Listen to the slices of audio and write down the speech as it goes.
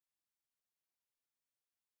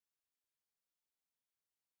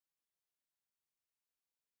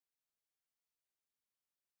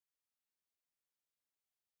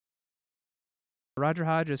Roger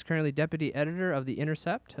Hodge is currently deputy editor of the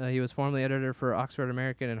Intercept. He was formerly editor for Oxford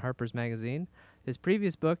American and Harper's Magazine. His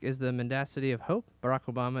previous book is The Mendacity of Hope, Barack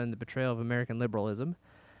Obama and the Betrayal of American Liberalism.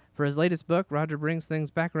 For his latest book, Roger brings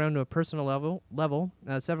things back around to a personal level.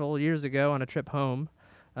 Several years ago, on a trip home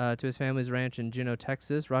to his family's ranch in Juneau,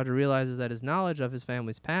 Texas, Roger realizes that his knowledge of his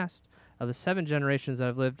family's past, of the 7 generations that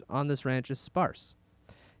have lived on this ranch, is sparse.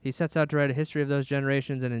 He sets out to write a history of those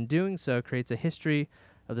generations, and in doing so, creates a history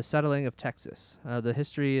of the settling of Texas. The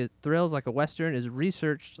history thrills like a Western, is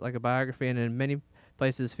researched like a biography, and in many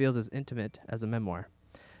places feels as intimate as a memoir.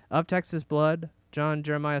 Of Texas Blood, John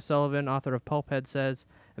Jeremiah Sullivan, author of Pulphead, says,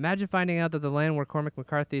 "Imagine finding out that the land where Cormac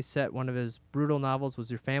McCarthy set one of his brutal novels was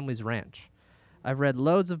your family's ranch. I've read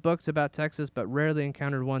loads of books about Texas, but rarely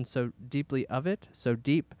encountered one so deeply of it, so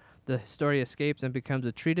deep the story escapes and becomes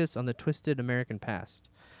a treatise on the twisted American past,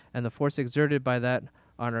 and the force exerted by that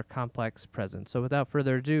on our complex present." So without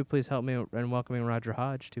further ado, please help me in welcoming Roger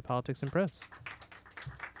Hodge to Politics and Prose.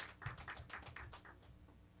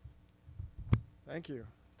 Thank you.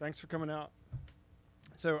 Thanks for coming out.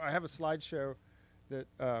 So I have a slideshow that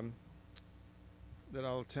that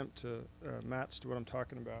I'll attempt to match to what I'm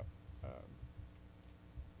talking about.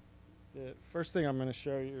 The first thing I'm going to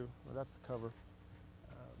show you, well, that's the cover,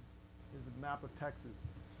 is the map of Texas.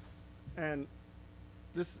 And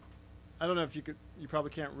this, I don't know if you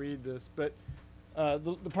probably can't read this, but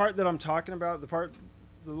the part that I'm talking about, the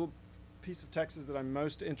little piece of Texas that I'm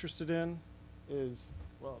most interested in is,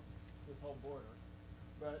 well, this whole border.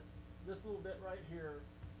 But this little bit right here,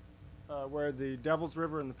 where the Devil's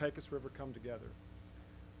River and the Pecos River come together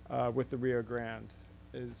with the Rio Grande,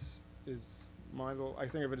 is my little, I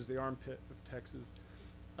think of it as the armpit of Texas.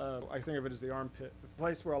 I think of it as the armpit, a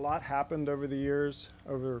place where a lot happened over the years,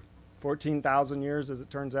 over 14,000 years, as it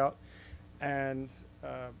turns out. And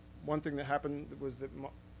one thing that happened was that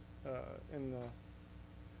in the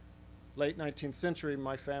late 19th century,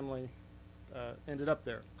 my family ended up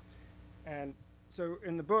there. And so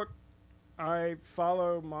in the book, I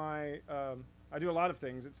follow my, I do a lot of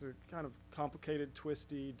things. It's a kind of complicated,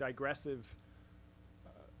 twisty, digressive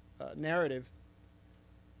narrative.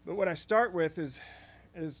 But what I start with is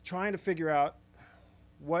trying to figure out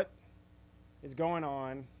what is going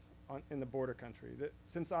on in the border country.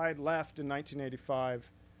 Since I had left in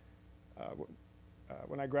 1985,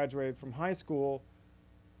 when I graduated from high school,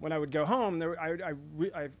 when I would go home,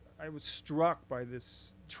 I was struck by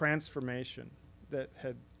this transformation that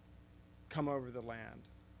had come over the land.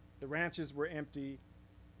 The ranches were empty,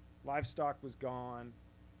 livestock was gone,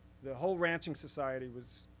 the whole ranching society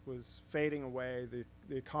was fading away, the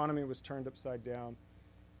economy was turned upside down,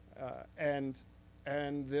 and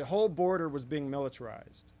the whole border was being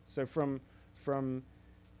militarized. So from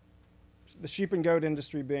the sheep and goat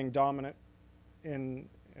industry being dominant in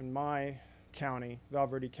my county, Val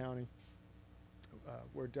Verde County,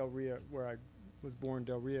 where I was born,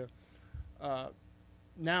 Del Rio,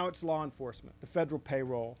 now it's law enforcement. The federal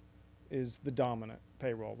payroll is the dominant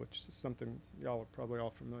payroll, which is something y'all are probably all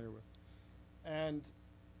familiar with. And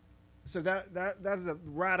so that is a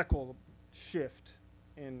radical shift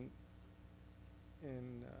in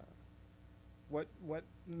what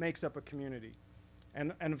makes up a community.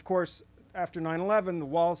 And of course, after 9/11, the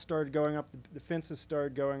walls started going up, the fences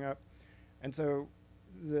started going up, and so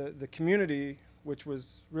the community, which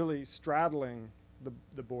was really straddling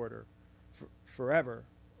the border forever,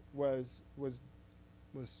 was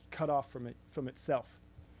cut off from itself.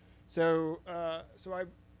 So I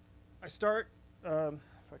start,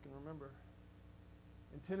 if I can remember,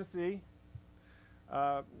 in Tennessee,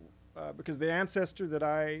 because the ancestor that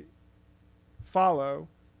I follow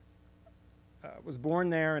was born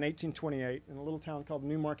there in 1828 in a little town called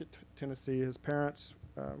Newmarket, Tennessee. His parents,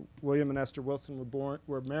 William and Esther Wilson,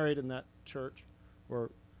 were married in that church, or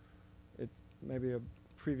it's maybe a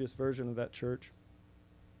previous version of that church.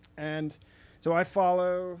 And so I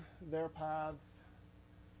follow their paths.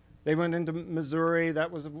 They went into Missouri.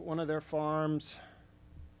 That was one of their farms.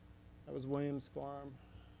 That was William's farm.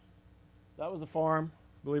 That was a farm,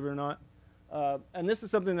 believe it or not. And this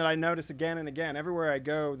is something that I notice again and again. Everywhere I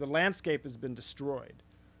go, the landscape has been destroyed.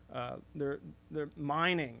 They're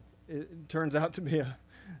mining. It turns out to be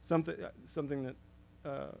something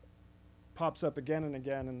that pops up again and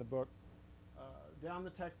again in the book. Down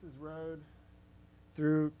the Texas Road,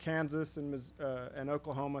 through Kansas and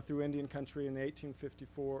Oklahoma, through Indian country in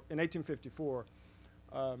 1854.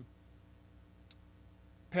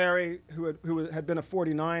 Perry, who had been a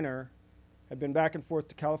 49er, had been back and forth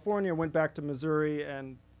to California, went back to Missouri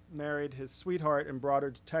and married his sweetheart and brought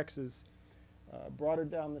her to Texas, brought her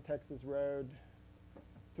down the Texas Road,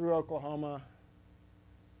 through Oklahoma,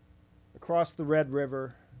 across the Red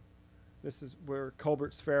River. This is where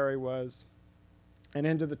Culbert's Ferry was, and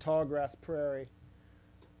into the tall grass prairie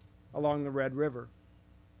along the Red River,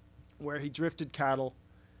 where he drifted cattle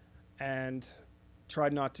and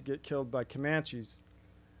tried not to get killed by Comanches,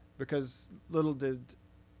 because little did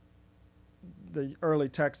the early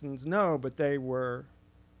Texans know, but they were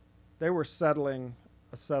settling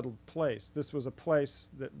a settled place. This was a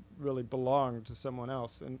place that really belonged to someone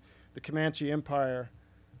else, and the Comanche Empire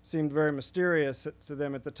seemed very mysterious to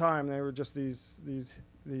them at the time. They were just these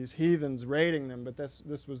heathens raiding them, but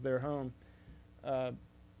this was their home.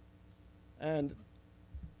 And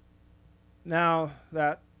now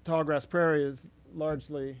that tallgrass prairie is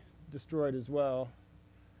largely destroyed as well,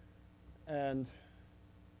 and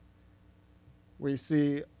we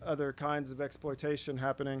see other kinds of exploitation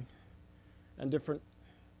happening and different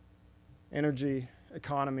energy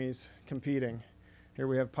economies competing. Here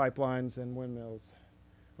we have pipelines and windmills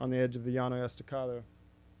on the edge of the Llano Estacado.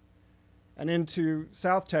 And into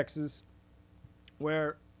South Texas,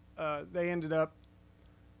 where they ended up,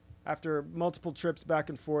 after multiple trips back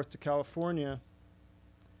and forth to California,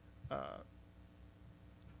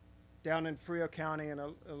 down in Frio County in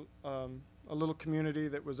a little community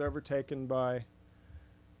that was overtaken by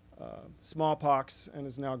smallpox and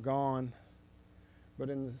is now gone. But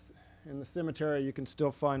in the cemetery, you can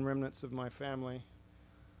still find remnants of my family.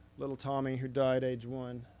 Little Tommy, who died age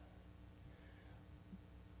 1.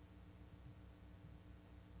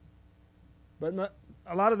 But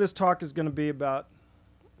a lot of this talk is going to be about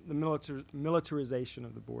the militarization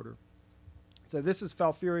of the border. So this is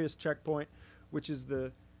Falfurrias Checkpoint, which has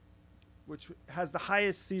the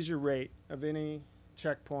highest seizure rate of any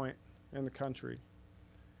checkpoint in the country.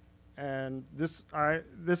 And this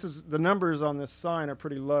is the numbers on this sign are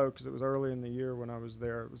pretty low because it was early in the year when I was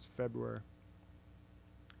there. It was February.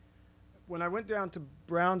 When I went down to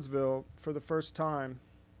Brownsville for the first time,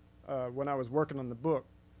 when I was working on the book,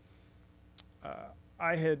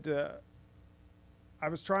 I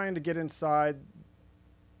was trying to get inside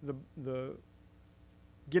the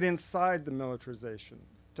militarization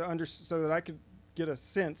so that I could get a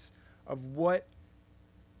sense of what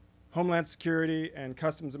Homeland Security and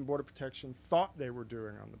Customs and Border Protection thought they were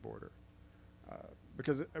doing on the border,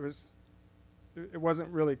 because it wasn't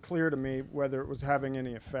really clear to me whether it was having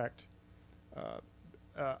any effect,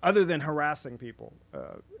 other than harassing people.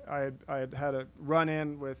 I had a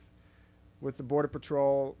run-in with the Border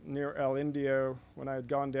Patrol near El Indio when I had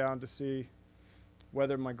gone down to see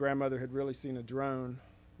whether my grandmother had really seen a drone,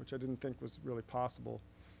 which I didn't think was really possible,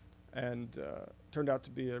 and turned out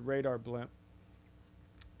to be a radar blimp.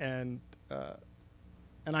 And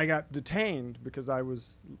I got detained because I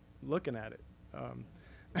was looking at it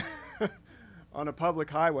on a public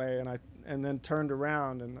highway, and then turned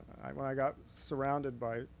around, and when I got surrounded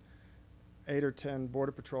by 8 or 10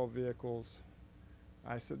 Border Patrol vehicles,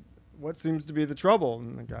 I said, "What seems to be the trouble?"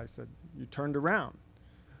 And the guy said, "You turned around."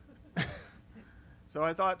 So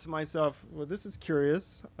I thought to myself, well, this is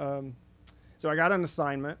curious. So I got an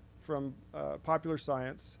assignment from Popular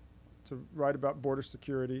Science to write about border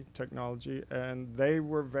security technology, and they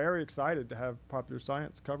were very excited to have Popular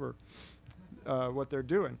Science cover what they're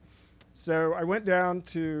doing. So I went down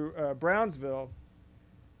to Brownsville,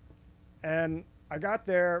 and I got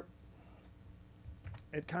there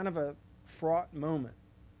at kind of a fraught moment.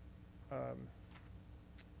 Let's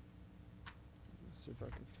see if I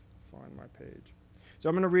can find my page. So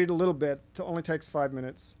I'm going to read a little bit. It only takes 5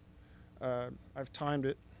 minutes. I've timed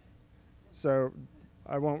it, so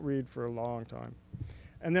I won't read for a long time.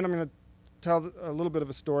 And then I'm going to tell a little bit of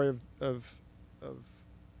a story of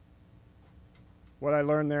what I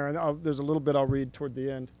learned there. And there's a little bit I'll read toward the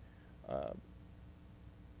end.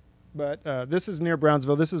 But this is near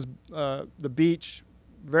Brownsville. This is the beach,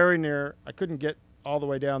 very near. I couldn't get all the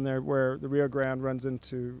way down there where the Rio Grande runs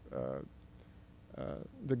into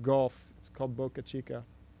the Gulf. It's called Boca Chica.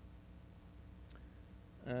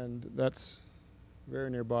 And that's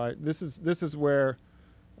very nearby. This is where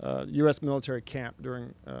U.S. military camped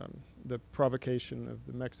during the provocation of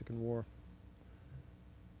the Mexican War.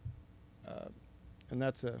 And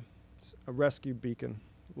that's a rescue beacon.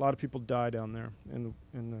 A lot of people die down there in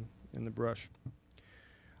the brush.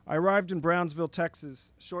 I arrived in Brownsville,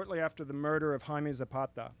 Texas, shortly after the murder of Jaime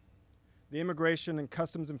Zapata, the immigration and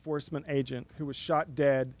customs enforcement agent who was shot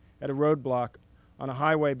dead at a roadblock on a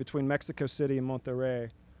highway between Mexico City and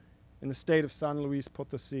Monterrey in the state of San Luis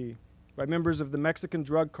Potosí by members of the Mexican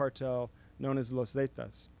drug cartel known as Los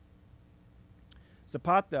Zetas.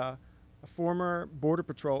 Zapata, a former Border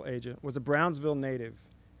Patrol agent, was a Brownsville native,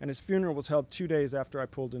 and his funeral was held 2 days after I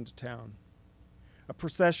pulled into town. A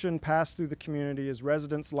procession passed through the community as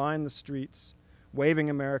residents lined the streets, waving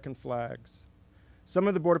American flags. Some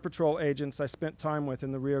of the Border Patrol agents I spent time with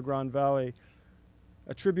in the Rio Grande Valley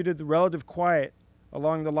attributed the relative quiet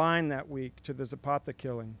along the line that week to the Zapata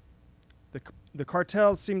killing. The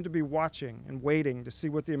cartels seemed to be watching and waiting to see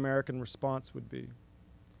what the American response would be.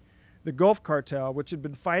 The Gulf Cartel, which had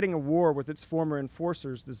been fighting a war with its former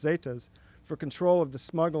enforcers, the Zetas, for control of the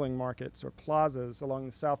smuggling markets, or plazas, along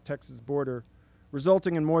the South Texas border,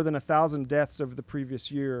 resulting in more than 1,000 deaths over the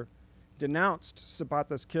previous year, denounced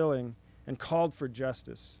Zapata's killing and called for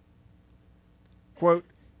justice. Quote,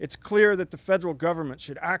 "It's clear that the federal government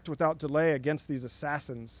should act without delay against these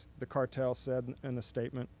assassins," the cartel said in a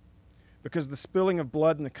statement, "because the spilling of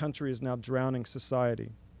blood in the country is now drowning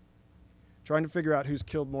society." Trying to figure out who's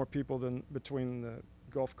killed more people than between the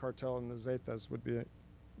Gulf Cartel and the Zetas would be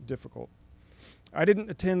difficult. I didn't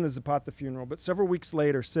attend the Zapata funeral, but several weeks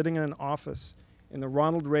later, sitting in an office in the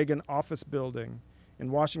Ronald Reagan office building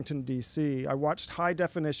in Washington, D.C., I watched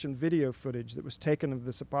high-definition video footage that was taken of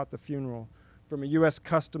the Zapata funeral from a U.S.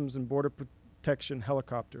 Customs and Border Protection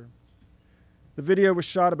helicopter. The video was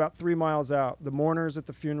shot about 3 miles out. The mourners at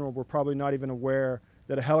the funeral were probably not even aware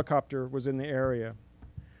that a helicopter was in the area.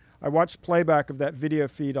 I watched playback of that video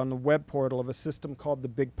feed on the web portal of a system called the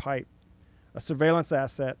Big Pipe, a surveillance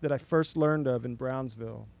asset that I first learned of in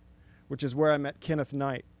Brownsville, which is where I met Kenneth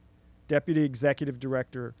Knight, Deputy Executive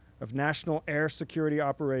Director of National Air Security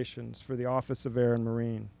Operations for the Office of Air and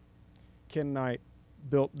Marine. Ken Knight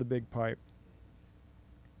built the Big Pipe.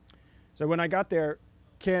 So when I got there,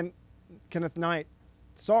 Kenneth Knight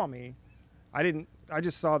saw me. I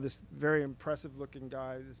just saw this very impressive looking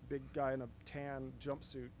guy, this big guy in a tan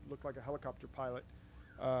jumpsuit, looked like a helicopter pilot,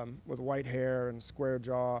 with white hair and square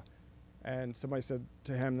jaw. And somebody said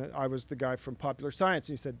to him that I was the guy from Popular Science.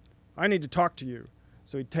 And he said, "I need to talk to you."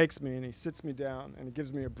 So he takes me and he sits me down and he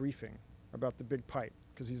gives me a briefing about the Big Pipe,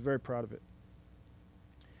 because he's very proud of it.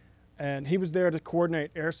 And he was there to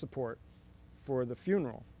coordinate air support for the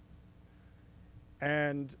funeral.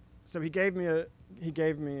 And so he gave me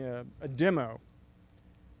a demo,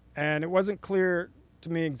 and it wasn't clear to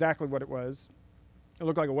me exactly what it was. It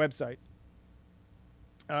looked like a website.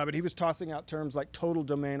 But he was tossing out terms like total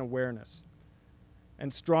domain awareness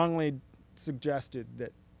and strongly suggested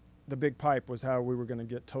that the Big Pipe was how we were going to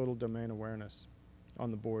get total domain awareness on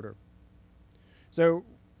the border. So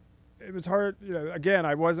it was hard, again,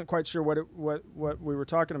 I wasn't quite sure what we were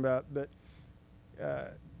talking about, but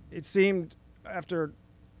it seemed, after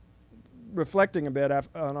reflecting a bit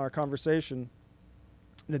on our conversation,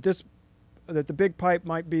 that the Big Pipe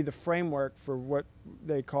might be the framework for what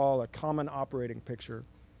they call a common operating picture,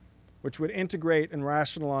 which would integrate and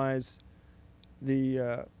rationalize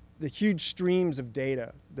the huge streams of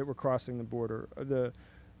data that were crossing the border,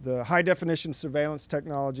 the high definition surveillance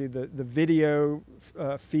technology, the video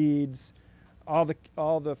feeds, all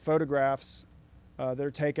the photographs that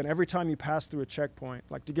are taken every time you pass through a checkpoint.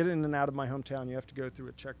 Like, to get in and out of my hometown, you have to go through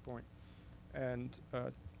a checkpoint, and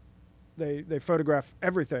they photograph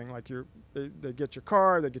everything. Like, they get your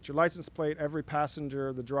car, they get your license plate, every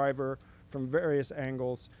passenger, the driver, from various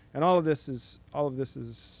angles, and all of this is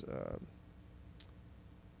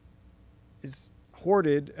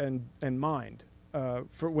hoarded and mined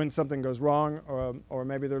for when something goes wrong, or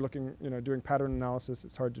maybe they're looking, doing pattern analysis.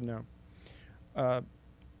 It's hard to know.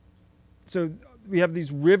 So we have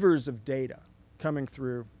these rivers of data coming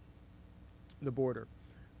through the border,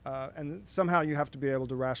 and somehow you have to be able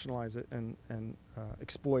to rationalize it and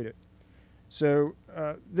exploit it. So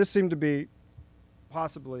this seemed to be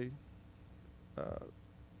possibly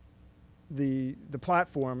the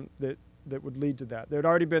platform that would lead to that. There had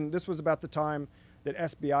already been, this was about the time that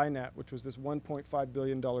SBInet, which was this $1.5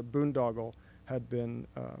 billion boondoggle, had been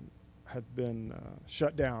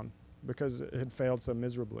shut down because it had failed so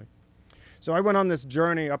miserably. So I went on this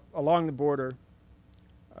journey up along the border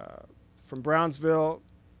from Brownsville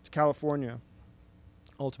to California,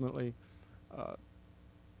 ultimately,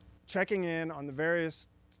 checking in on the various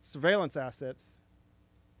surveillance assets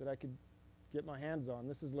that I could get my hands on.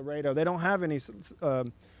 This is Laredo. They don't have any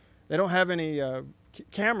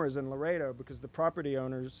cameras in Laredo because the property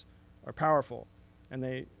owners are powerful, and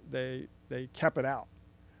they kept it out.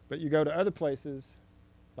 But you go to other places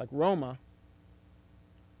like Roma,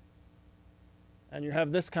 and you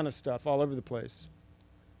have this kind of stuff all over the place.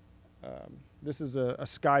 This is a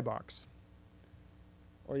skybox.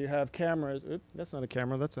 Or you have cameras. Oops, that's not a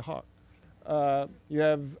camera, that's a hawk. You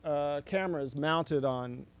have cameras mounted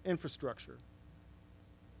on infrastructure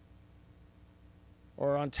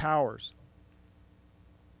or on towers.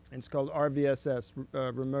 And it's called RVSS,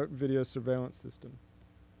 Remote Video Surveillance System.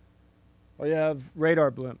 Or you have radar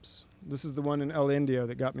blimps. This is the one in El Indio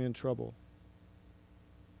that got me in trouble.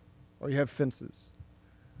 Or you have fences.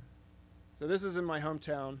 So this is in my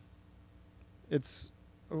hometown. It's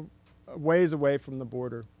a ways away from the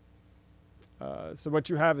border. So what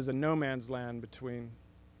you have is a no man's land between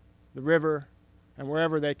the river and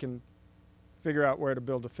wherever they can figure out where to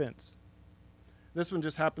build a fence. This one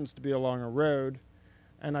just happens to be along a road,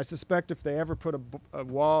 and I suspect if they ever put a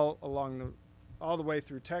wall along all the way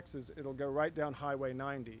through Texas, it'll go right down Highway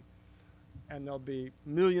 90, and there'll be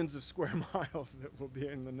millions of square miles that will be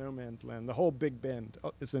in the no man's land, the whole Big Bend,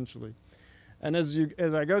 essentially. And as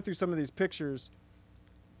I go through some of these pictures,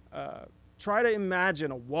 try to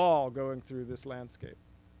imagine a wall going through this landscape.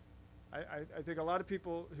 I think a lot of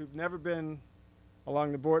people who've never been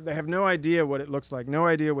along the border, they have no idea what it looks like, no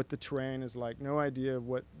idea what the terrain is like, no idea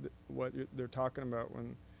what they're talking about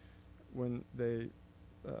when they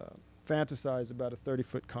fantasize about a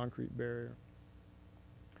 30-foot concrete barrier.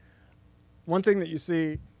 One thing that you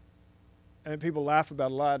see, and people laugh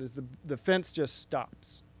about a lot, is the fence just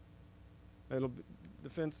stops.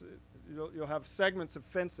 You'll have segments of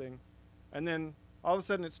fencing, and then all of a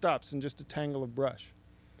sudden it stops in just a tangle of brush.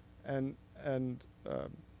 And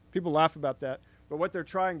people laugh about that. But what they're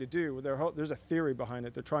trying to do, there's a theory behind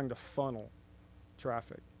it. They're trying to funnel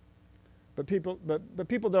traffic. But people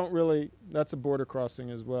don't really. That's a border crossing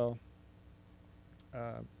as well.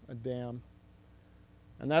 A dam,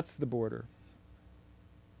 and that's the border.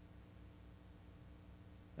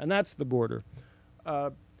 And that's the border.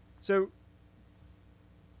 So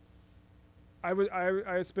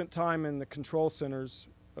I spent time in the control centers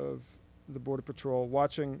of the Border Patrol,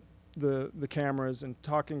 watching the cameras and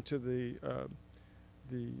talking to the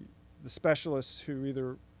specialists who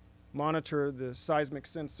either monitor the seismic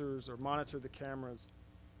sensors or monitor the cameras.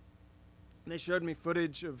 And they showed me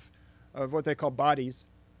footage of what they call bodies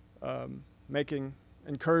making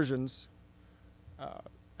incursions,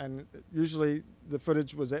 and usually the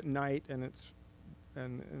footage was at night, and it's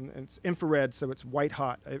infrared, so it's white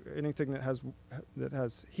hot. Anything that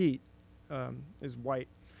has heat is white,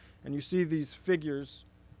 and you see these figures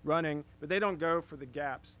running, but they don't go for the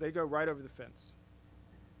gaps. They go right over the fence.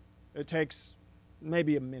 It takes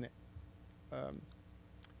maybe a minute,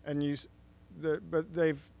 but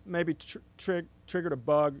they've maybe triggered a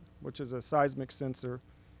bug, which is a seismic sensor.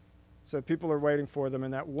 So people are waiting for them,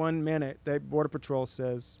 and that 1 minute, Border Patrol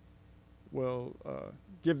says, will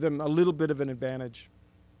give them a little bit of an advantage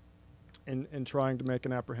in trying to make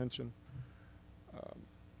an apprehension.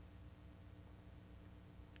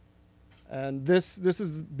 And this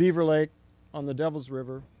is Beaver Lake on the Devil's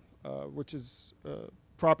River, which is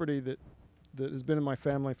property that has been in my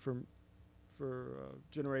family for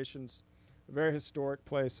generations. A very historic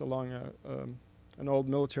place along an old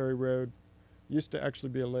military road. Used to actually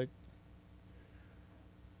be a lake.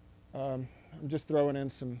 I'm just throwing in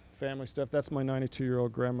some family stuff. That's my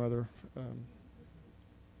 92-year-old grandmother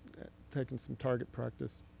taking some target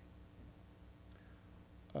practice.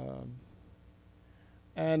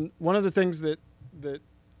 And one of the things that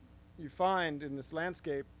you find in this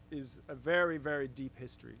landscape is a very, very deep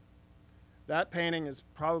history. That painting is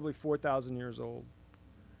probably 4,000 years old.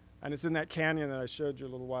 And it's in that canyon that I showed you a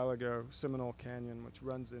little while ago, Seminole Canyon, which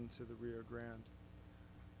runs into the Rio Grande.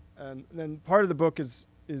 And then part of the book is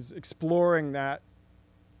exploring that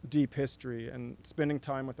deep history and spending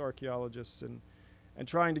time with archaeologists and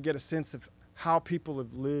trying to get a sense of how people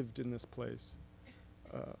have lived in this place,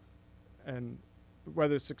 and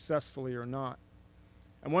whether successfully or not.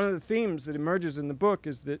 And one of the themes that emerges in the book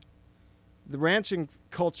is that the ranching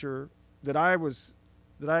culture that I was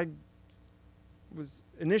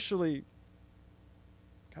initially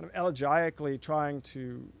kind of elegiacally trying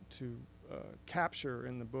to capture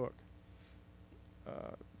in the book,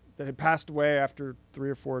 that had passed away after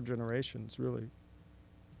 3 or 4 generations, really.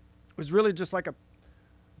 It was really just like a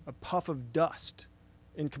puff of dust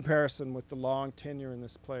in comparison with the long tenure in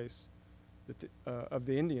this place of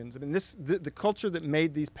the Indians. I mean, the culture that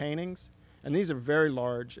made these paintings, and these are very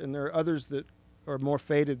large, and there are others that are more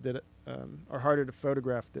faded that are harder to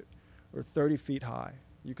photograph, that are 30 feet high.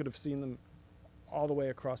 You could have seen them all the way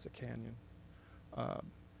across the canyon.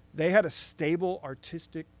 They had a stable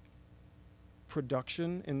artistic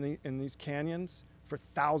production in these canyons for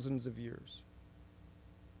thousands of years.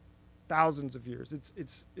 Thousands of years.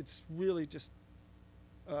 It's really just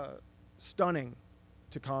stunning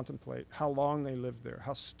to contemplate how long they lived there,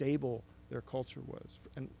 how stable their culture was.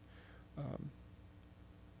 And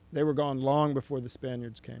they were gone long before the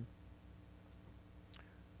Spaniards came.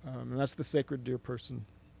 And that's the sacred deer person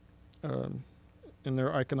in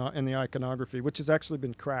their in the iconography, which has actually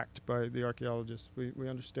been cracked by the archaeologists. We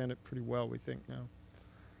understand it pretty well, we think now.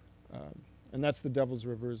 And that's the Devil's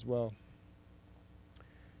River as well.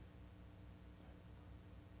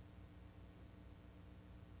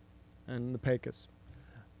 And the Pecos.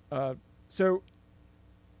 So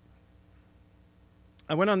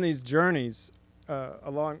I went on these journeys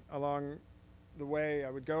along the way.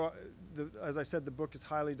 I would go. As I said, the book is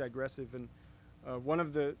highly digressive, and one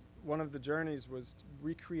of the journeys was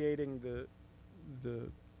recreating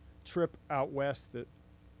the trip out west that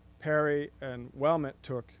Perry and Wellmont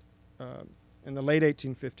took in the late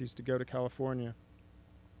 1850s to go to California.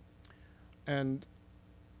 And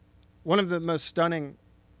one of the most stunning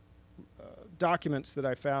documents that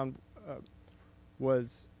I found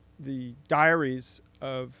was the diaries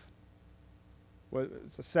of, well,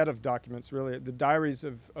 it's a set of documents really, the diaries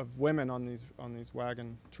of women on these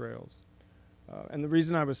wagon trails. And the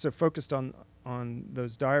reason I was so focused on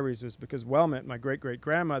those diaries was because Wellmont, my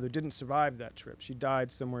great-great-grandmother, didn't survive that trip. She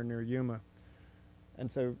died somewhere near Yuma.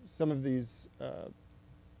 And so some of these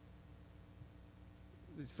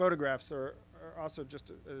photographs are also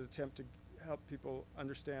just an attempt to help people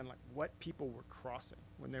understand like what people were crossing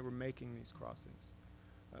when they were making these crossings.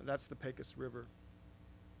 That's the Pecos River,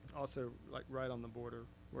 also like right on the border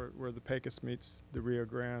where the Pecos meets the Rio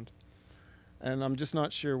Grande. And I'm just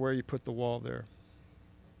not sure where you put the wall there.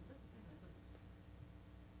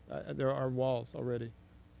 There are walls already.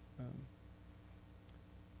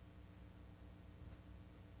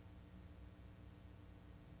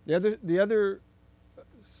 The other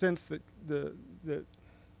sense that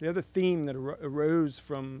the other theme that arose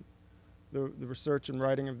from the research and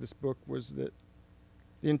writing of this book was that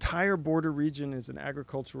the entire border region is an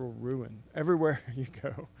agricultural ruin. Everywhere you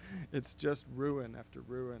go, it's just ruin after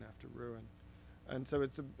ruin after ruin. And so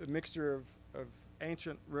it's a mixture of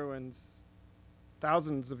ancient ruins,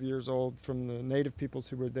 thousands of years old from the native peoples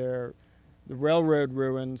who were there, the railroad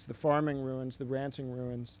ruins, the farming ruins, the ranching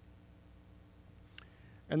ruins.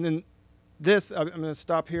 And then this, I'm going to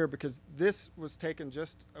stop here because this was taken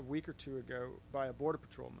just a week or two ago by a border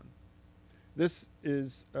patrolman. This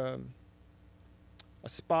is a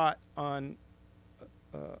spot on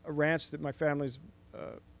a ranch that my family's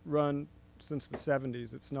run since the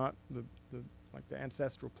 70s. It's not like the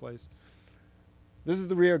ancestral place. This is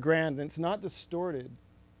the Rio Grande, and it's not distorted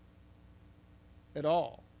at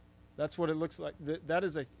all. That's what it looks like. That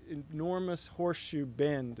is an enormous horseshoe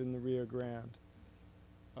bend in the Rio Grande.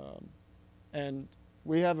 And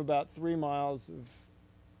we have about 3 miles of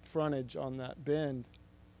frontage on that bend.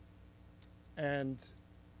 And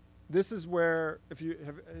this is where,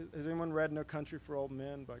 has anyone read No Country for Old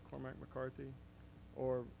Men by Cormac McCarthy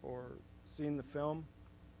or seen the film?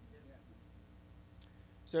 Yeah.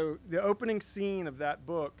 So the opening scene of that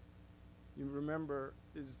book, you remember,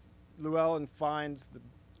 is Llewellyn finds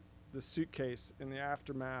the suitcase in the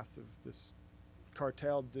aftermath of this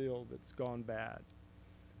cartel deal that's gone bad.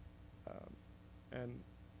 And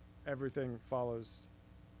everything follows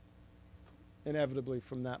inevitably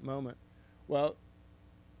from that moment. Well,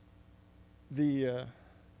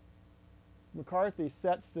 McCarthy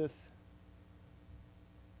sets this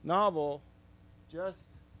novel just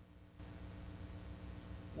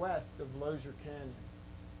west of Lozier Canyon.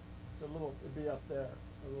 It's it'd be up there,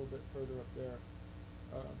 a little bit further up there.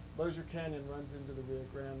 Lozier Canyon runs into the Rio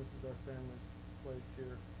Grande. This is our family's place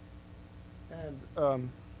here. And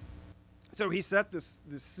so he set this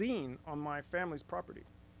scene on my family's property.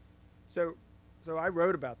 So I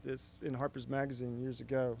wrote about this in Harper's Magazine years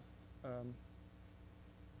ago.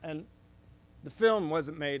 And the film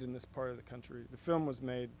wasn't made in this part of the country. The film was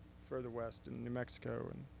made further west in New Mexico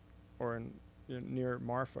or near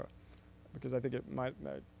Marfa, because I think it's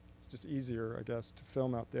just easier, I guess, to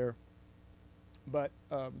film out there. But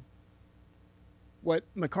what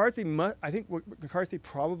McCarthy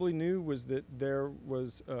probably knew was that there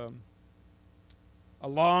was a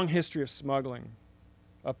long history of smuggling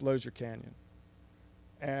up Lozier Canyon.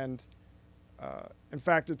 And in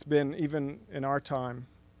fact, it's been, even in our time,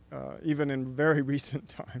 even in very recent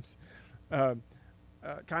times, kind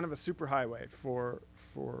of a superhighway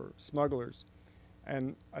for smugglers.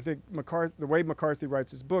 And I think the way McCarthy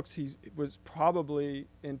writes his books, he was probably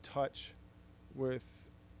in touch with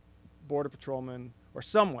border patrolmen or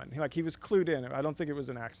someone. He was clued in. I don't think it was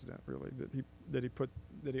an accident, really, that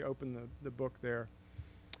he opened the book there.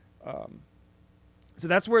 So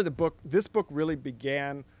that's where this book really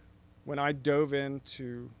began, when I dove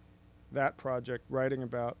into that project, writing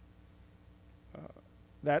about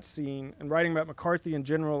that scene and writing about McCarthy in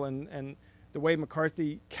general, and the way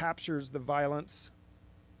McCarthy captures the violence,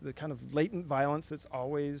 the kind of latent violence that's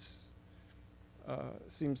always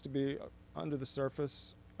seems to be under the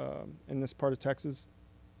surface in this part of Texas.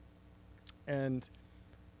 And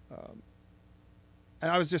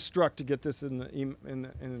I was just struck to get this in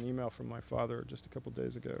an email from my father just a couple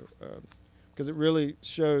days ago, because it really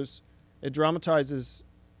shows, it dramatizes,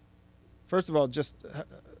 first of all, just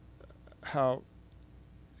how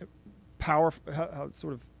powerful, how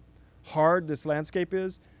sort of hard this landscape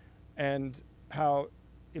is, and how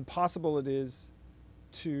impossible it is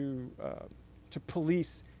to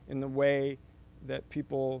police in the way that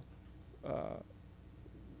people,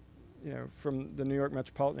 from the New York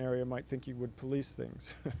metropolitan area might think you would police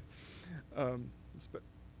things.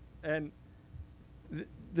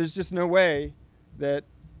 There's just no way that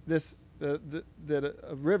that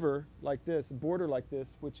a river like this, a border like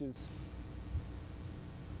this, which is,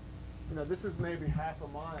 this is maybe half a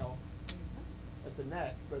mile at the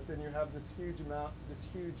neck, but then you have this huge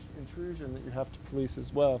intrusion that you have to police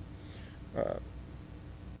as well.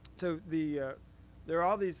 So there are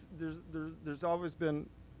all these. There's always been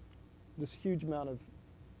this huge amount of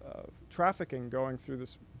trafficking going through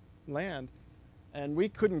this land, and we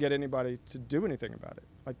couldn't get anybody to do anything about it.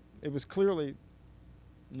 Like, it was clearly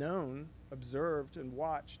known, observed, and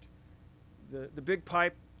watched. The big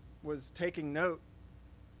pipe was taking note,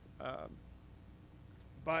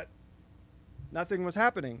 but nothing was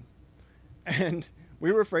happening, and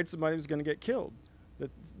we were afraid somebody was going to get killed,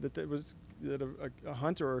 that a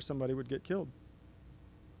hunter or somebody would get killed.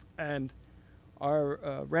 And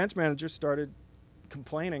our ranch manager started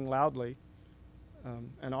complaining loudly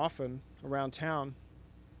and often around town,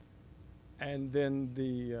 and then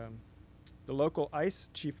the local ICE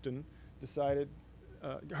chieftain decided,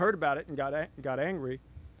 heard about it and got angry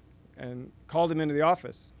and called him into the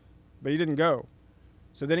office, but he didn't go.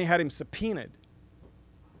 So then he had him subpoenaed,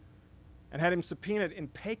 and had him subpoenaed in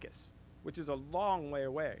Pecos, which is a long way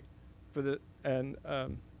away.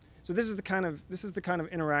 So this is the kind of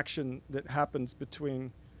interaction that happens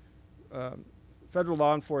between federal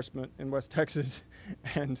law enforcement in West Texas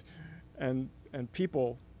and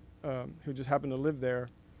people who just happen to live there,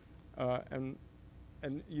 and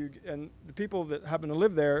the people that happen to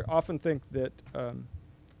live there often think that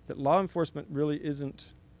that law enforcement really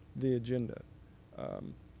isn't the agenda,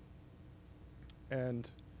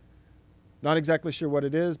 and not exactly sure what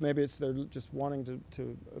it is. Maybe it's they're just wanting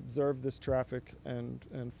to observe this traffic and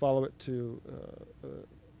follow it to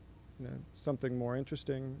something more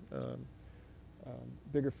interesting,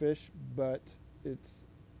 bigger fish. But it's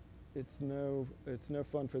no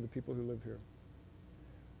fun for the people who live here.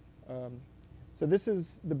 So this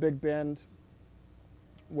is the Big Bend,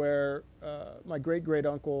 where my great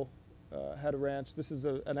uncle had a ranch. This is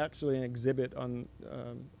actually an exhibit on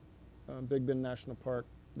Big Bend National Park,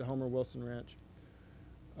 the Homer Wilson Ranch.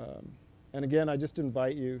 And again, I just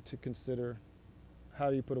invite you to consider, how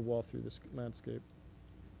do you put a wall through this landscape?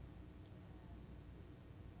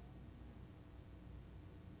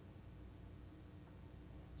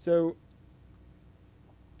 So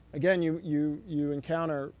again, you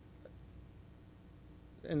encounter,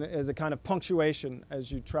 as a kind of punctuation as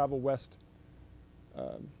you travel west,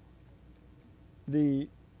 the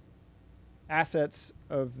assets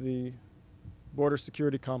of the border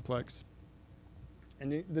security complex,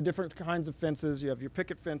 and the different kinds of fences. You have your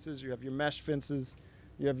picket fences, you have your mesh fences,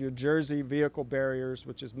 you have your Jersey vehicle barriers,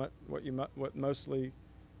 which is what mostly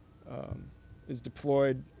is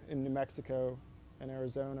deployed in New Mexico and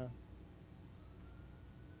Arizona.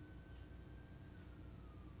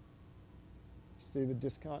 See the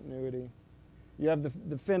discontinuity. You have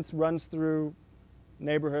the fence runs through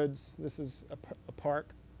neighborhoods. This is a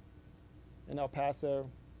park in El Paso.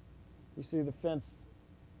 You see the fence,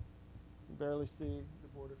 you barely see the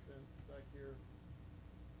border fence back here.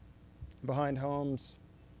 Behind homes,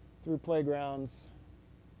 through playgrounds.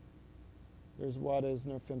 There's Juarez,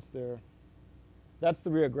 no fence there. That's the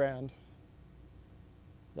Rio Grande,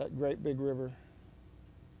 that great big river.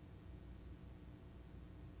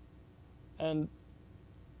 And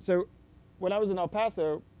so when I was in El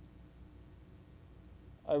Paso,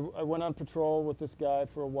 I went on patrol with this guy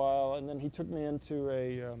for a while, and then he took me into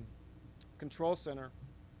a control center.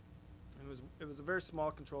 And it was a very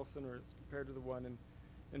small control center as compared to the one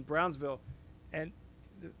in Brownsville. And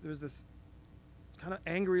there was this kind of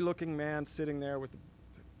angry-looking man sitting there with a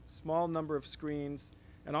small number of screens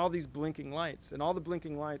and all these blinking lights. And all the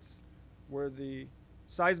blinking lights were the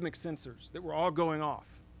seismic sensors that were all going off.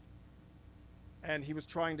 And he was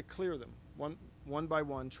trying to clear them, one by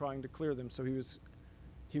one, trying to clear them. So he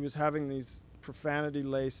was having these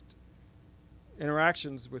profanity-laced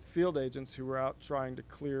interactions with field agents who were out trying to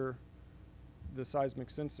clear the seismic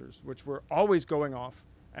sensors, which were always going off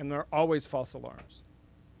and there are always false alarms.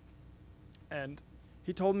 And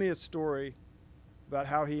he told me a story about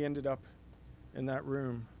how he ended up in that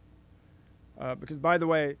room. Because, by the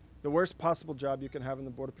way, the worst possible job you can have in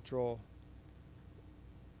the Border Patrol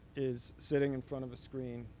is sitting in front of a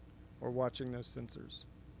screen or watching those sensors.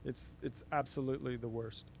 It's absolutely the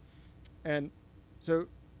worst. And so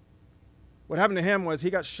what happened to him was he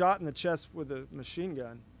got shot in the chest with a machine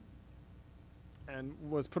gun and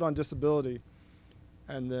was put on disability,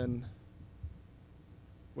 and then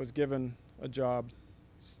was given a job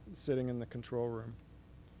sitting in the control room.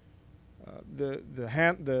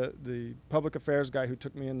 The public affairs guy who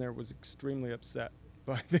took me in there was extremely upset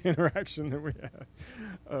by the interaction that we had.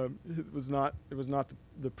 It was not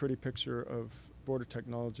the pretty picture of border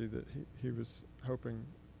technology that he was hoping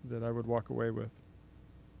that I would walk away with.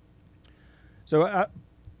 So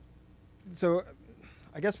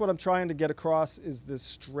I guess what I'm trying to get across is this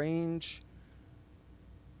strange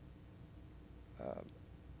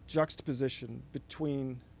juxtaposition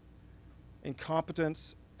between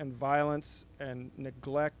incompetence and violence and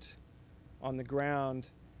neglect on the ground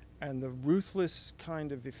and the ruthless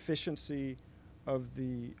kind of efficiency of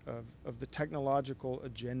the technological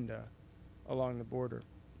agenda along the border.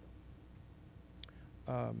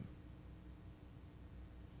 And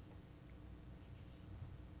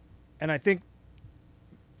I think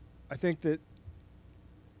that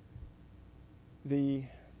the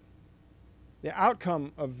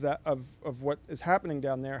outcome of that of what is happening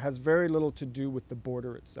down there has very little to do with the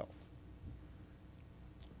border itself.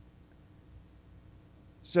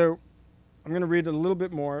 So I'm going to read a little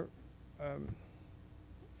bit more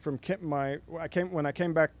from when I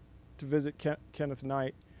came back to visit Kenneth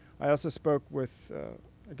Knight. I also spoke with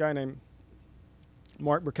a guy named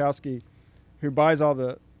Mark Burkowski, who buys all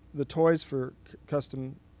the toys for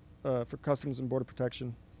Customs and Border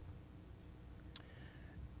Protection.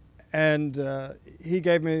 And he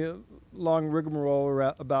gave me a long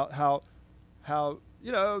rigmarole about how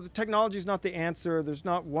the technology is not the answer. There's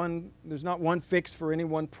not one fix for any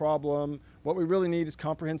one problem. What we really need is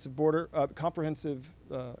comprehensive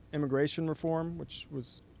immigration reform, which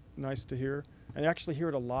was nice to hear. And I actually hear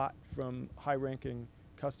it a lot from high-ranking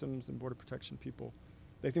Customs and Border Protection people.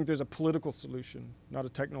 They think there's a political solution, not a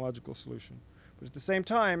technological solution. But at the same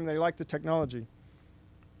time, they like the technology.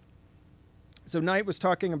 So Knight was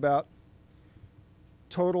talking about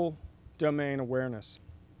total domain awareness.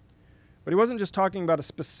 But he wasn't just talking about a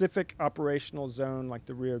specific operational zone like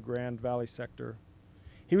the Rio Grande Valley sector.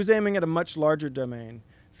 He was aiming at a much larger domain,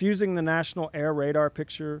 fusing the national air radar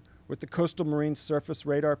picture with the coastal marine surface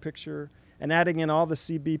radar picture, and adding in all the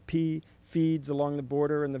CBP feeds along the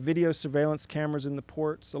border and the video surveillance cameras in the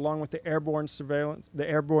ports, along with the airborne surveillance, the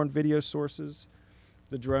airborne video sources,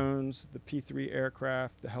 the drones, the P-3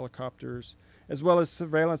 aircraft, the helicopters, as well as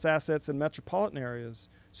surveillance assets in metropolitan areas,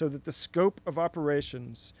 so that the scope of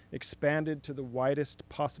operations expanded to the widest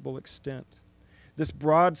possible extent. This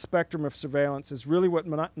broad spectrum of surveillance is really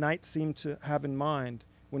what Knight seemed to have in mind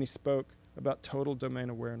when he spoke about total domain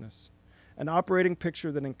awareness, an operating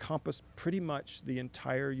picture that encompassed pretty much the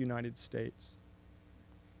entire United States.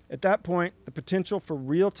 At that point, the potential for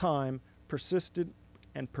real-time, persistent,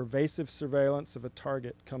 and pervasive surveillance of a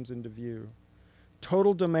target comes into view.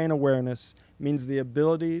 Total domain awareness means the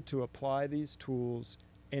ability to apply these tools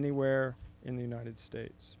anywhere in the United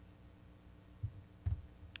States.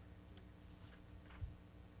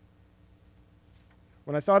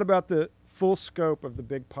 When I thought about the full scope of the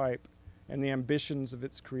Big Pipe and the ambitions of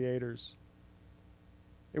its creators,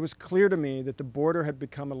 it was clear to me that the border had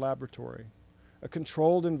become a laboratory, a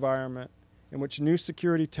controlled environment in which new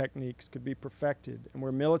security techniques could be perfected and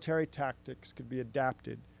where military tactics could be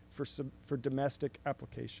adapted for domestic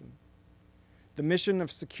application. The mission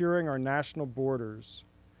of securing our national borders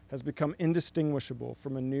has become indistinguishable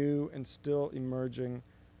from a new and still emerging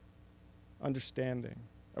understanding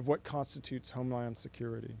of what constitutes homeland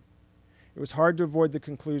security. It was hard to avoid the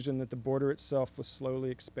conclusion that the border itself was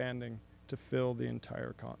slowly expanding to fill the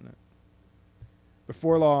entire continent.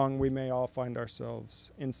 Before long, we may all find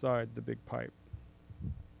ourselves inside the Big Pipe.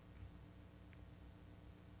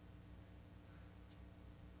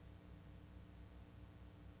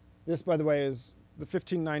 This, by the way, is the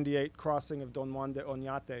 1598 crossing of Don Juan de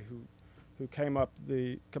Oñate, who came up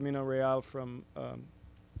the Camino Real from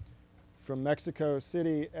Mexico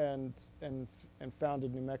City and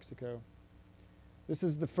founded New Mexico. This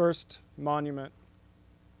is the first monument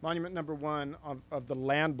number one of the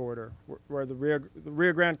land border, where the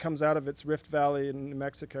Rio Grande comes out of its Rift Valley in New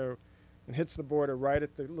Mexico and hits the border right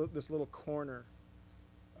at this little corner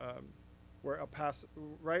where El Paso,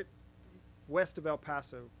 right west of El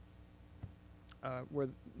Paso. where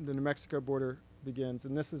the New Mexico border begins.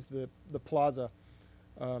 And this is the plaza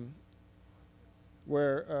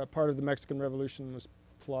where part of the Mexican Revolution was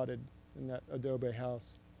plotted in that adobe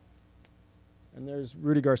house. And there's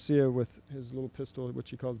Rudy Garcia with his little pistol, which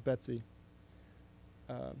he calls Betsy.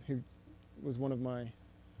 He was one of my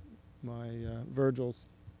Virgils.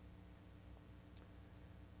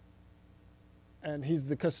 And he's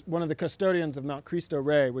one of the custodians of Mount Cristo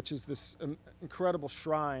Rey, which is this incredible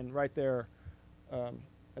shrine right there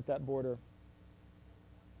at that border.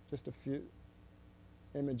 Just a few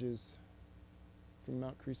images from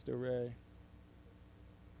Mount Cristo Rey.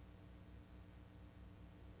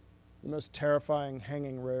 The most terrifying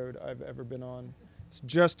hanging road I've ever been on. It's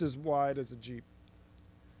just as wide as a Jeep.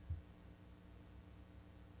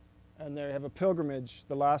 And they have a pilgrimage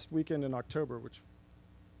the last weekend in October, which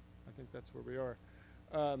I think that's where we are.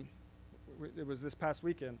 It was this past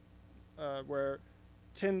weekend where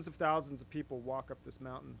tens of thousands of people walk up this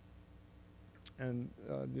mountain. And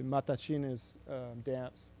the Matachines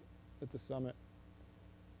dance at the summit.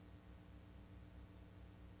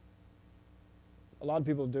 A lot of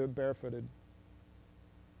people do it barefooted.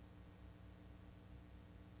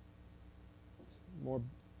 More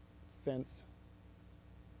fence.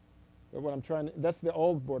 But what I'm trying to, that's the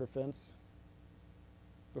old border fence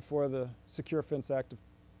before the Secure Fence Act of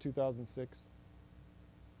 2006.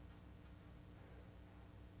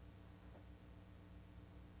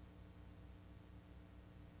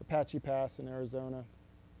 Apache Pass in Arizona.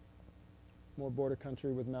 More border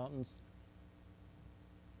country with mountains.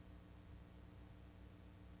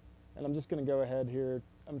 And I'm just going to go ahead here.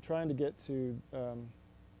 I'm trying to get to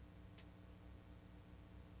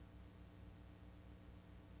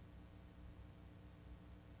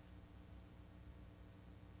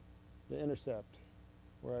the Intercept,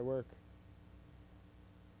 where I work.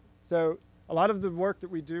 So a lot of the work that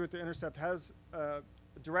we do at the Intercept has a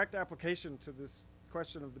direct application to this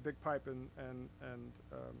question of the big pipe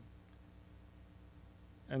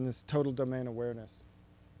and this total domain awareness.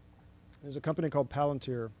 There's a company called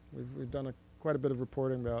Palantir we've done quite a bit of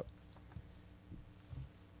reporting about.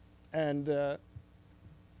 And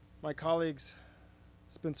my colleagues,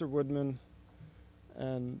 Spencer Woodman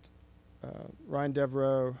and Ryan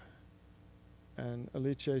Devereaux and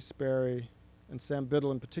Alice Sperry and Sam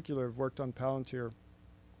Biddle in particular have worked on Palantir.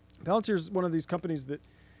 Palantir is one of these companies that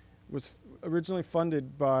was originally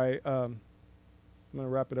funded by, I'm going to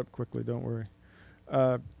wrap it up quickly, don't worry,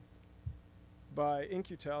 by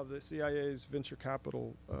In-Q-Tel, the CIA's venture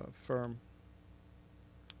capital firm.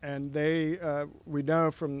 And they, we know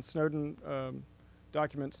from Snowden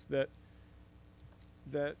documents that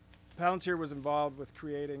Palantir was involved with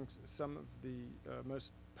creating some of the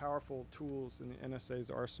most powerful tools in the NSA's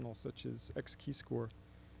arsenal, such as X-Keyscore.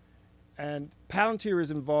 And Palantir is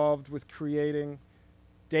involved with creating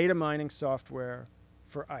data mining software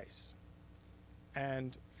for ICE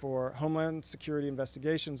and for Homeland Security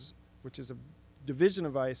Investigations, which is a division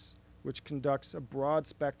of ICE which conducts a broad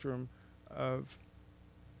spectrum of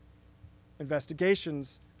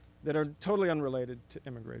investigations that are totally unrelated to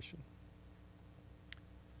immigration.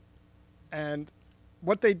 And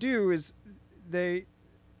what they do is the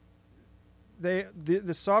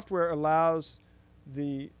software allows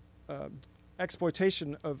the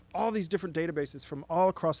exploitation of all these different databases from all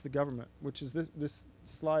across the government, which is this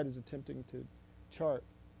slide is attempting to chart.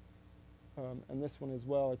 And this one as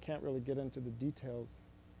well. I can't really get into the details.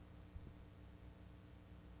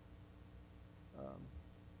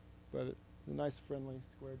 But a nice, friendly,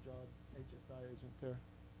 square-jawed HSI agent there.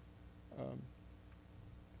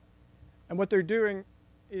 And what they're doing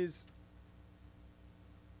is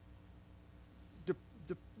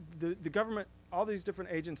the government, all these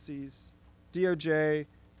different agencies, DOJ,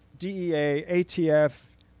 DEA, ATF,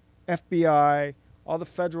 FBI, all the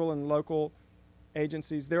federal and local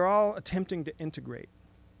agencies, they're all attempting to integrate.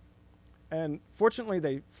 And fortunately,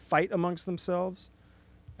 they fight amongst themselves,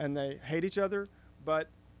 and they hate each other, but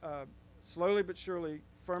slowly but surely,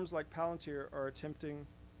 firms like Palantir are attempting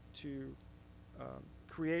to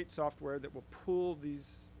create software that will pull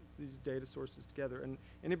these data sources together. And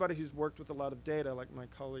anybody who's worked with a lot of data, like my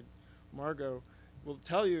colleague Margot, will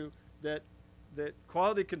tell you that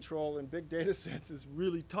quality control in big data sets is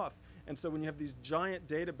really tough. And so when you have these giant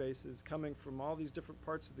databases coming from all these different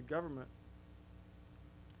parts of the government,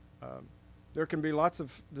 there can be a lot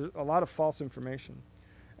of false information.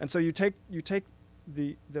 And so you take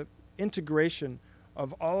the integration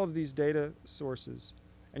of all of these data sources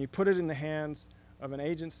and you put it in the hands of an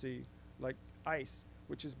agency like ICE,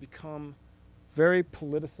 which has become very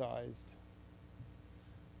politicized,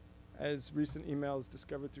 as recent emails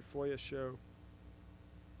discovered through FOIA show.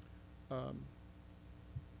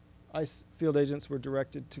 ICE field agents were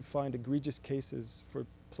directed to find egregious cases for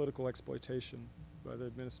political exploitation by the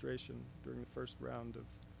administration during the first round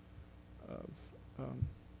of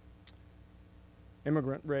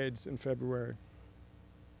immigrant raids in February.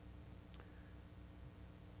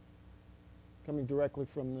 Coming directly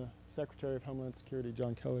from the Secretary of Homeland Security,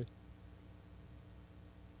 John Kelly.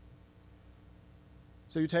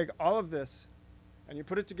 So you take all of this and you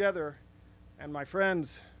put it together, and my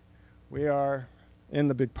friends, we are in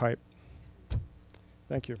the big pipe.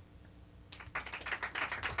 Thank you.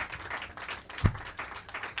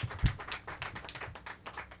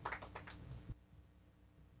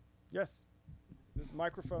 Yes, there's a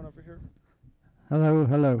microphone over here. Hello,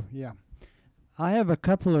 hello, yeah. I have a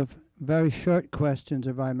couple of very short questions,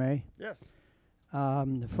 if I may. Yes.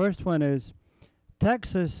 The first one is,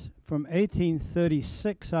 Texas from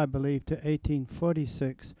 1836, I believe, to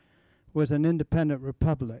 1846 was an independent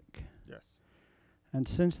republic. Yes. And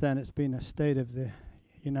since then it's been a state of the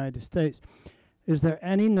United States. Is there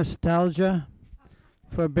any nostalgia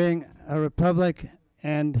for being a republic?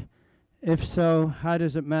 And if so, how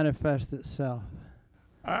does it manifest itself?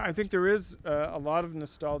 I think there is a lot of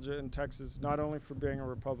nostalgia in Texas, not only for being a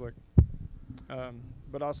republic,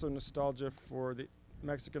 but also nostalgia for the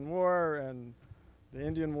Mexican War and the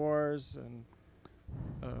Indian Wars and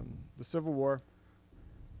the Civil War.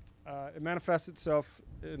 It manifests itself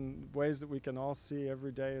in ways that we can all see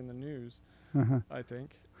every day in the news, I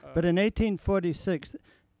think. But in 1846,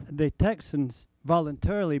 the Texans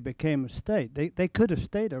voluntarily became a state. They could have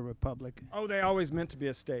stayed a republic. Oh, they always meant to be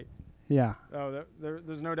a state. Yeah. Oh,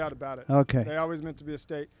 there's no doubt about it. Okay. They always meant to be a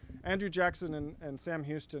state. Andrew Jackson and Sam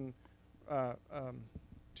Houston, to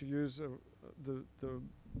use the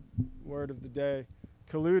word of the day,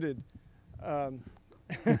 colluded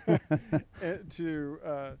to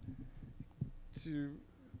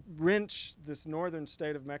wrench this northern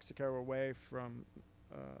state of Mexico away from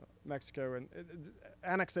Mexico, and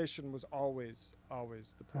annexation was always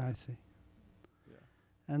the plan. I see. Yeah.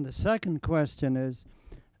 And the second question is,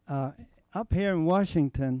 up here in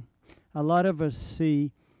Washington, a lot of us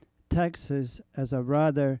see Texas as a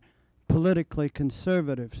rather politically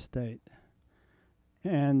conservative state.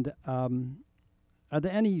 And are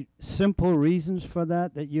there any simple reasons for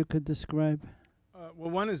that you could describe?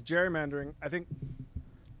 Well, one is gerrymandering. I think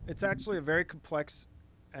it's actually a very complex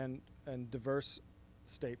and diverse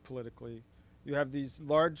state politically. You have these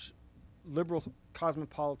large liberal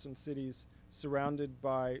cosmopolitan cities surrounded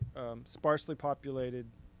by sparsely populated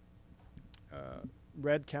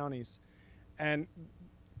red counties, and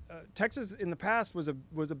Texas in the past was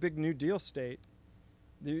a big New Deal state.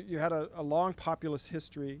 You had a long populist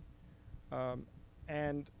history,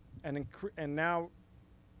 and now,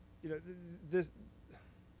 you know, this.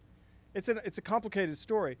 It's a complicated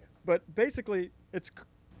story, but basically it's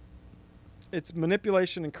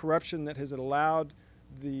manipulation and corruption that has allowed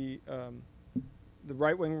the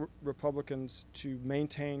right-wing Republicans to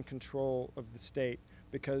maintain control of the state.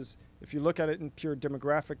 Because if you look at it in pure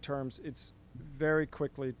demographic terms, it's very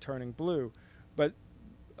quickly turning blue. But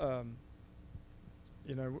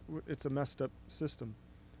you know, it's a messed up system.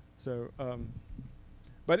 So,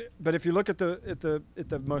 but if you look at the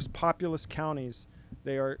most populous counties,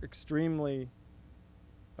 they are extremely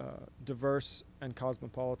diverse and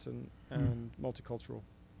cosmopolitan and multicultural.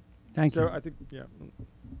 Thank you. So I think, yeah.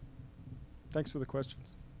 Thanks for the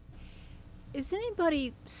questions. Is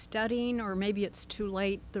anybody studying, or maybe it's too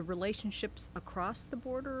late, the relationships across the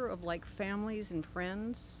border of like families and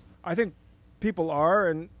friends? I think people are,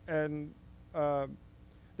 and there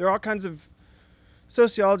are all kinds of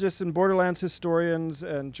sociologists and borderlands historians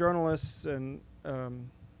and journalists and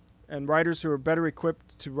writers who are better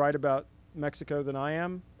equipped to write about Mexico than I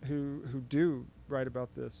am, who do write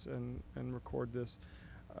about this and record this.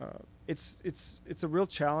 It's a real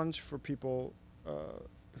challenge for people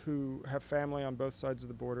who have family on both sides of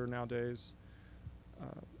the border nowadays.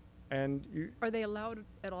 And are they allowed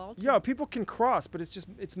at all? Yeah, people can cross, but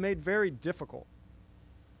it's made very difficult.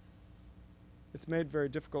 It's made very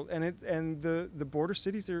difficult, and the border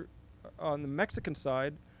cities are on the Mexican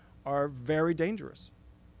side are very dangerous.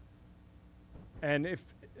 And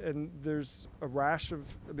there's a rash of,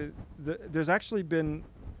 I mean, there's actually been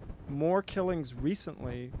more killings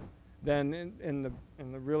recently than in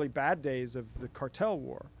the really bad days of the cartel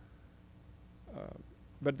war.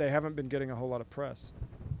 But they haven't been getting a whole lot of press.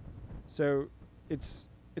 So it's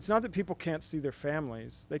not that people can't see their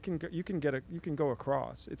families. They can you can go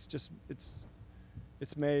across. It's just it's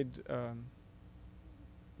made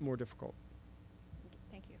more difficult.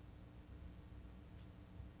 Thank you.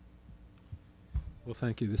 Well,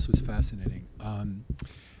 thank you. This was fascinating.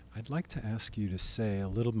 I'd like to ask you to say a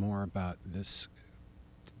little more about this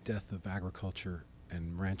death of agriculture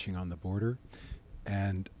and ranching on the border,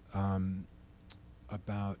 and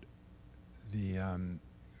about the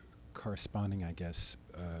corresponding, I guess,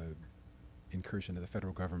 incursion of the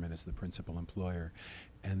federal government as the principal employer.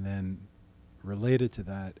 And then related to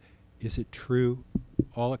that, is it true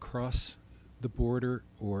all across the border,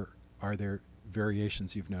 or are there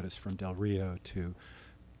variations you've noticed from Del Rio to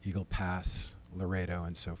Eagle Pass, Laredo,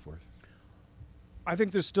 and so forth? I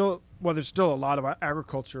think there's still a lot of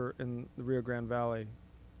agriculture in the Rio Grande Valley,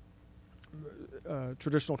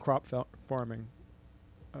 traditional crop farming.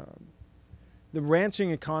 The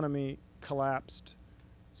ranching economy collapsed.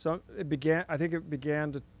 So I think it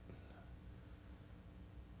began to.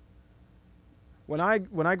 When I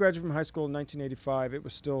graduated from high school in 1985, it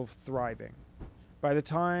was still thriving. By the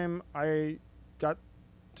time I got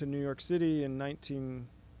to New York City in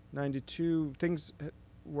 1992, things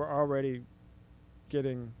were already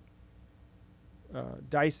getting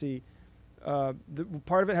dicey.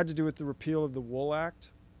 Part of it had to do with the repeal of the Wool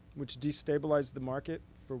Act, which destabilized the market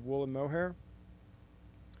for wool and mohair.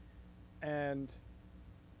 And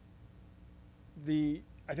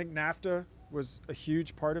I think NAFTA was a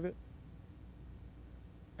huge part of it.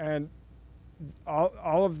 And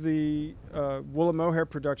all of the wool and mohair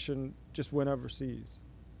production just went overseas.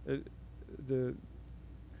 It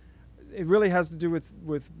really has to do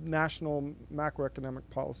with national macroeconomic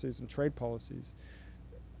policies and trade policies.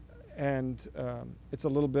 And it's a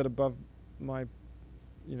little bit above my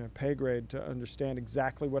pay grade to understand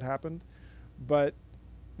exactly what happened. But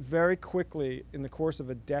very quickly, in the course of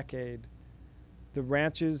a decade, the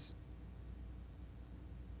ranches,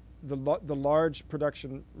 the large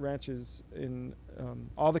production ranches in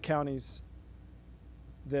all the counties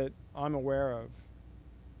that I'm aware of,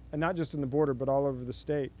 and not just in the border, but all over the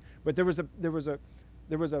state. But there was a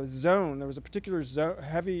particular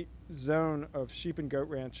heavy zone of sheep and goat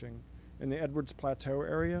ranching in the Edwards Plateau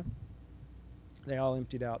area. They all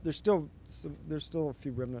emptied out. There's still a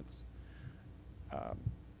few remnants.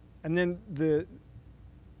 And then the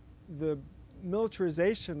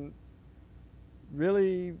militarization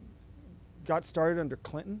really got started under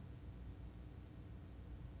Clinton.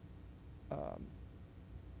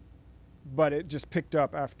 But it just picked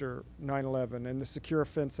up after 9/11, and the Secure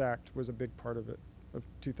Fence Act was a big part of it, of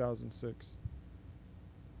 2006.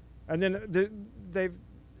 And then they've,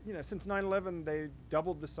 since 9/11, they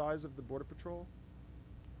doubled the size of the Border Patrol.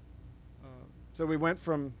 So we went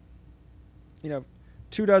from,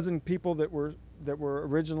 24 people that were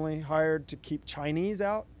originally hired to keep Chinese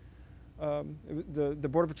out. The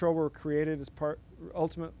Border Patrol were created as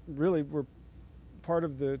were part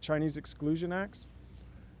of the Chinese Exclusion Acts,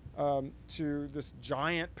 to this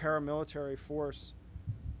giant paramilitary force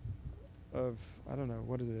of, I don't know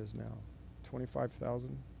what it is now,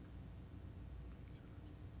 25,000.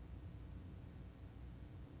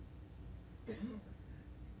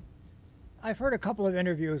 I've heard a couple of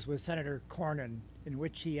interviews with Senator Cornyn in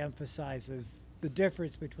which he emphasizes the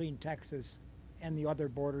difference between Texas and the other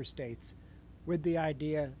border states, with the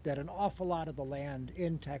idea that an awful lot of the land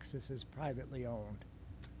in Texas is privately owned,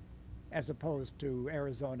 as opposed to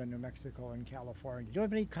Arizona, New Mexico, and California. Do you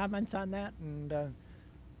have any comments on that, and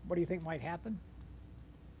what do you think might happen?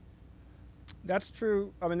 That's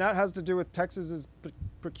true. I mean, that has to do with Texas's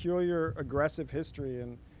peculiar aggressive history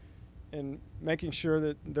in making sure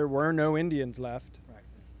that there were no Indians left.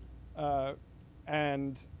 Right.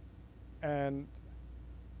 And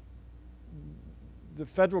the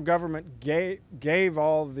federal government gave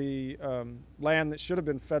all the land that should have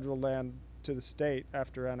been federal land to the state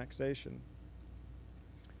after annexation.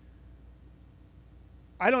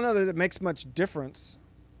 I don't know that it makes much difference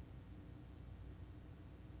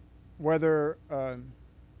whether,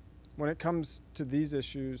 when it comes to these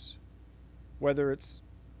issues, whether it's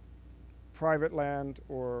private land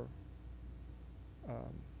or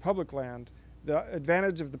public land. The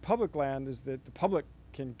advantage of the public land is that the public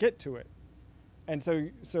can get to it. And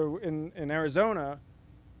so in Arizona,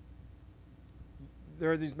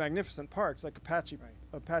 there are these magnificent parks, like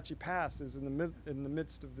Apache Pass is in the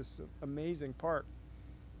midst of this amazing park.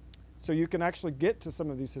 So you can actually get to some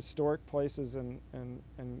of these historic places and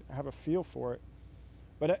have a feel for it.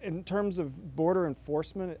 But in terms of border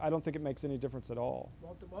enforcement, I don't think it makes any difference at all.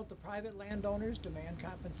 Won't the private landowners demand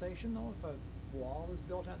compensation, though, if a wall is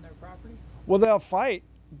built on their property? Well, they'll fight,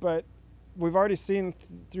 but we've already seen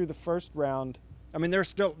through the first round. I mean, there's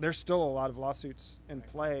still a lot of lawsuits in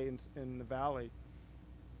play in the valley,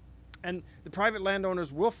 and the private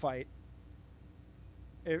landowners will fight.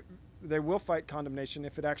 They will fight condemnation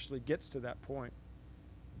if it actually gets to that point.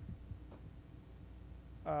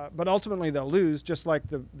 But ultimately they'll lose, just like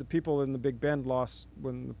the people in the Big Bend lost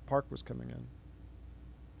when the park was coming in,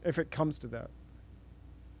 if it comes to that.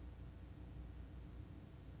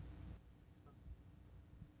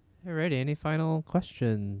 Alrighty, any final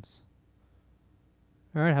questions?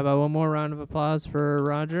 All right, how about one more round of applause for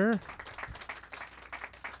Roger?